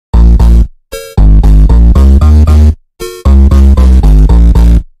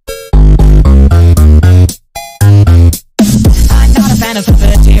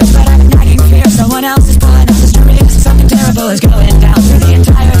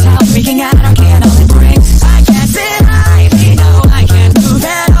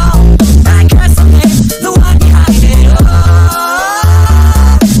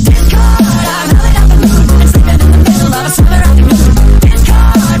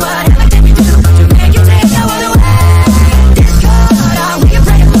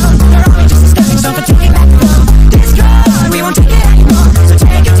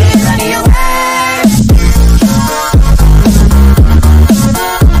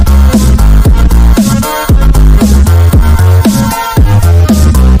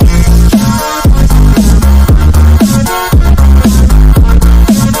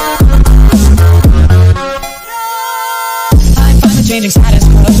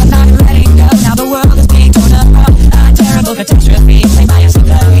I'm not letting go. Now the world is being torn apart. A terrible catastrophe, played by a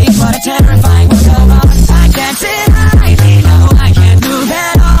single week. What a terrifying work of art. I can't sit idly, no, I can't move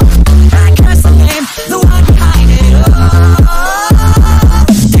at all. I curse the name, the one behind it all.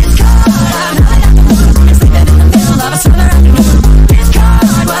 Discord, I'm howling at the moon and sleeping in the middle of a summer afternoon.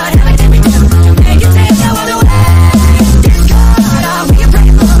 Discord, what heaven did we do to make it take the world away? Discord, are we a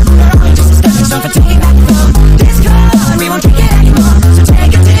breaking moon, or are we just a stepping stone for taking back the throne? Discord, we won't take it anymore, so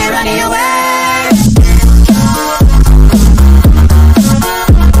take a tyranny away.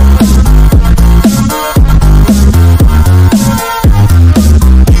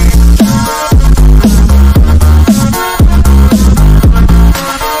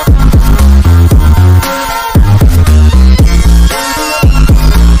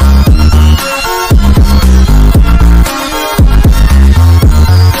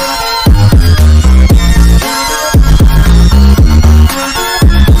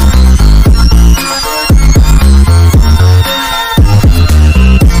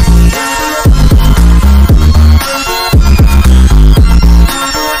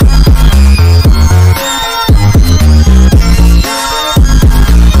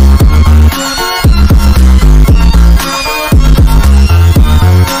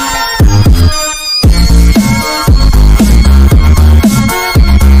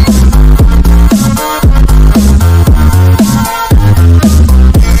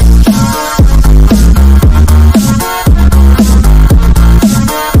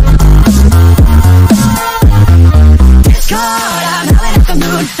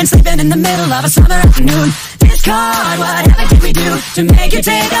 And sleeping in the middle of a summer afternoon. Discord, whatever did we do to make it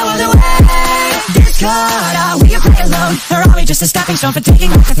take the world away? Discord, are we a prey alone, or are we just a stepping stone for taking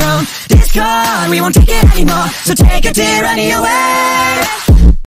back the throne? Discord, we won't take it anymore, so take a tyranny away.